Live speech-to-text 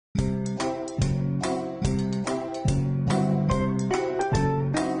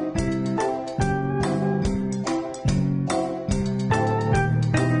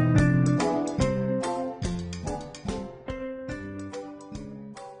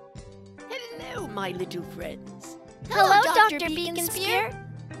my little friends. Hello, Dr. Beaconspear.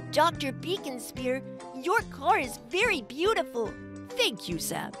 Dr. Beaconspear, your car is very beautiful. Thank you,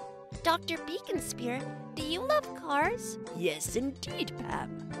 Sam. Dr. Beaconspear, do you love cars? Yes, indeed,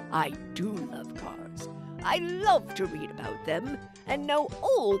 Pam. I do love cars. I love to read about them and know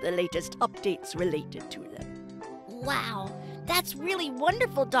all the latest updates related to them. Wow, that's really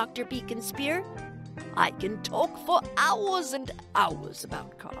wonderful, Dr. Beaconspear. I can talk for hours and hours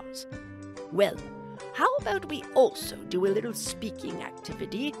about cars. Well, how about we also do a little speaking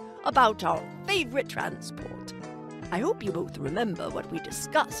activity about our favorite transport? I hope you both remember what we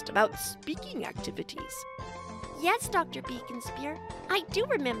discussed about speaking activities. Yes, Dr. Beaconspear, I do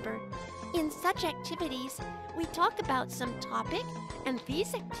remember. In such activities, we talk about some topic, and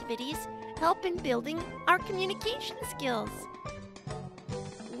these activities help in building our communication skills.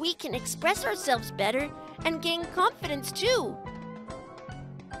 We can express ourselves better and gain confidence too.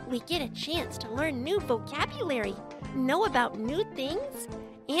 We get a chance to learn new vocabulary, know about new things,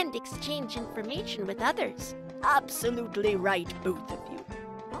 and exchange information with others. Absolutely right, both of you.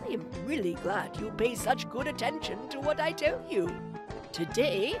 I am really glad you pay such good attention to what I tell you.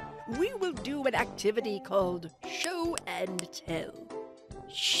 Today, we will do an activity called Show and Tell.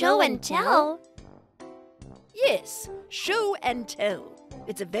 Show and tell? Yes, Show and Tell.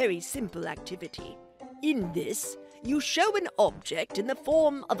 It's a very simple activity. In this, you show an object in the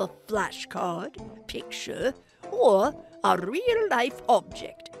form of a flashcard, picture, or a real-life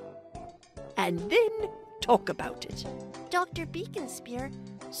object. And then talk about it. Dr. Beaconspear,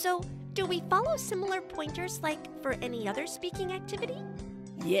 so do we follow similar pointers like for any other speaking activity?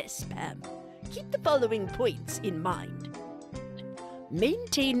 Yes, Pam. Keep the following points in mind.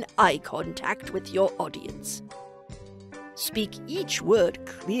 Maintain eye contact with your audience. Speak each word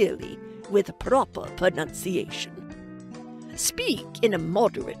clearly with proper pronunciation. Speak in a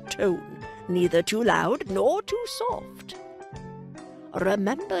moderate tone, neither too loud nor too soft.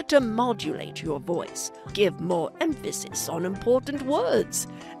 Remember to modulate your voice, give more emphasis on important words,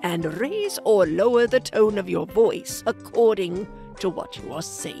 and raise or lower the tone of your voice according to what you are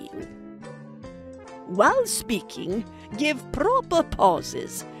saying. While speaking, give proper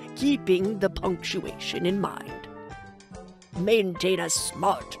pauses, keeping the punctuation in mind. Maintain a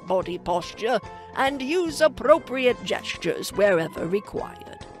smart body posture and use appropriate gestures wherever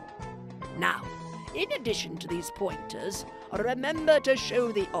required. Now, in addition to these pointers, remember to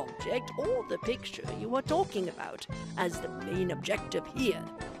show the object or the picture you are talking about, as the main objective here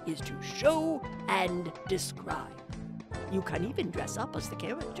is to show and describe. You can even dress up as the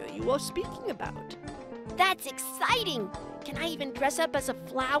character you are speaking about. That's exciting! Can I even dress up as a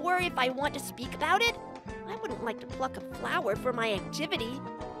flower if I want to speak about it? I wouldn't like to pluck a flower for my activity.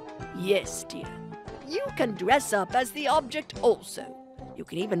 Yes, dear. You can dress up as the object also. You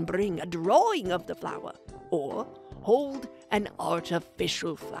can even bring a drawing of the flower, or hold an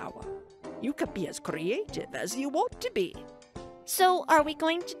artificial flower. You can be as creative as you want to be. So, are we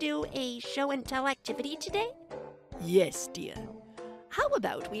going to do a show and tell activity today? Yes, dear. How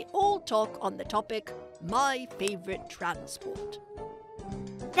about we all talk on the topic, my favorite transport?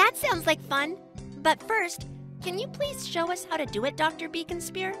 That sounds like fun. But first, can you please show us how to do it, Dr.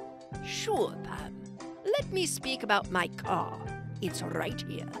 Beaconspear? Sure, Pam. Let me speak about my car. It's right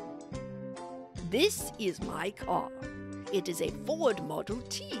here. This is my car. It is a Ford Model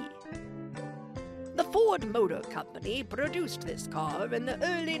T. The Ford Motor Company produced this car in the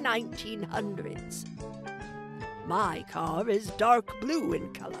early 1900s. My car is dark blue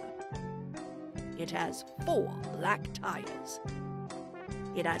in color. It has 4 black tires.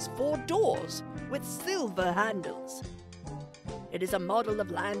 It has 4 doors with silver handles. It is a model of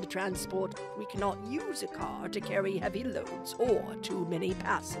land transport. We cannot use a car to carry heavy loads or too many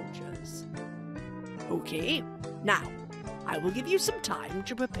passengers. Okay, now, I will give you some time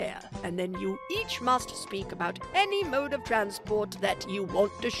to prepare, and then you each must speak about any mode of transport that you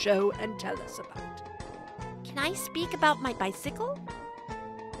want to show and tell us about. Can I speak about my bicycle?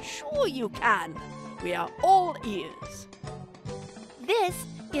 Sure you can. We are all ears. This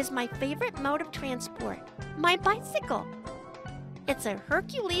is my favorite mode of transport, my bicycle. It's a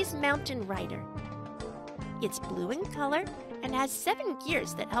Hercules mountain rider. It's blue in color and has 7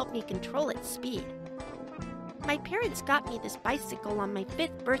 gears that help me control its speed. My parents got me this bicycle on my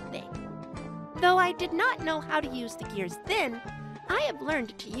 5th birthday. Though I did not know how to use the gears then, I have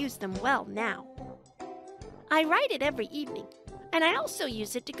learned to use them well now. I ride it every evening, and I also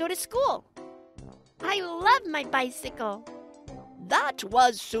use it to go to school. I love my bicycle. That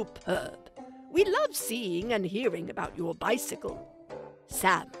was superb. We love seeing and hearing about your bicycle.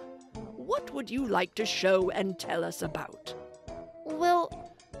 Sam, what would you like to show and tell us about? Well,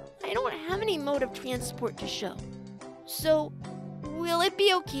 I don't have have any mode of transport to show. So, will it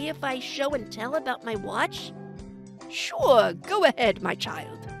be okay if I show and tell about my watch? Sure, go ahead, my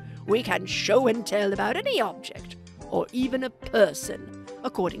child. We can show and tell about any object, or even a person,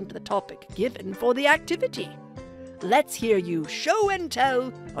 according to the topic given for the activity. Let's hear you show and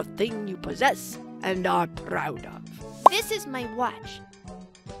tell a thing you possess and are proud of. This is my watch.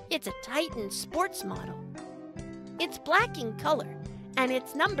 It's a Titan sports model. It's black in color, and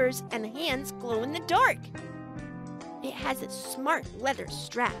its numbers and hands glow in the dark. It has a smart leather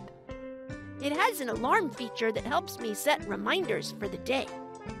strap. It has an alarm feature that helps me set reminders for the day.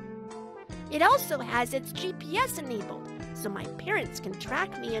 It also has its GPS enabled, so my parents can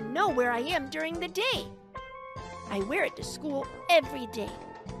track me and know where I am during the day. I wear it to school every day.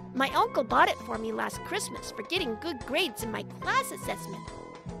 My uncle bought it for me last Christmas for getting good grades in my class assessment.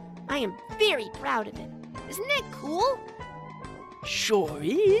 I am very proud of it. Isn't that cool? Sure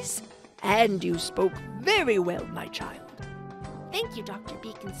is. And you spoke very well, my child. Thank you, Dr.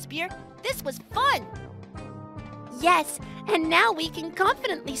 Beacon Spear. This was fun. Yes, and now we can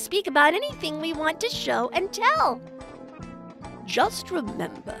confidently speak about anything we want to show and tell. Just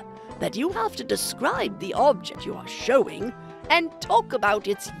remember that you have to describe the object you are showing and talk about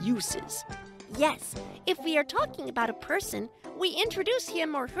its uses. Yes, if we are talking about a person, we introduce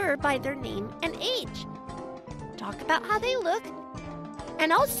him or her by their name and age. Talk about how they look,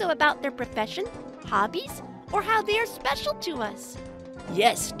 and also about their profession, hobbies, or how they are special to us.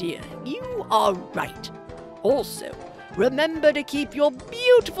 Yes, dear, you are right. Also, remember to keep your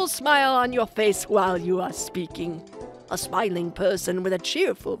beautiful smile on your face while you are speaking. A smiling person with a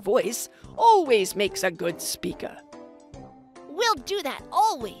cheerful voice always makes a good speaker. We'll do that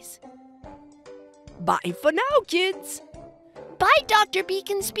always. Bye for now, kids. Bye, Dr.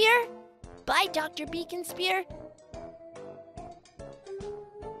 Beacon Spear. Bye, Dr. Beacon Spear.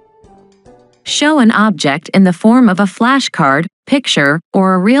 Show an object in the form of a flashcard, picture,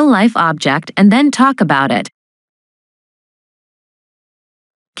 or a real-life object and then talk about it.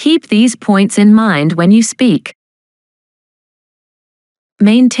 Keep these points in mind when you speak.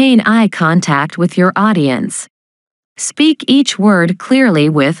 Maintain eye contact with your audience. Speak each word clearly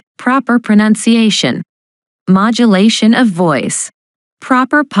with proper pronunciation, modulation of voice,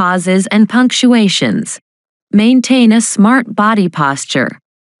 proper pauses and punctuations. Maintain a smart body posture.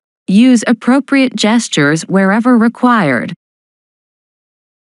 Use appropriate gestures wherever required.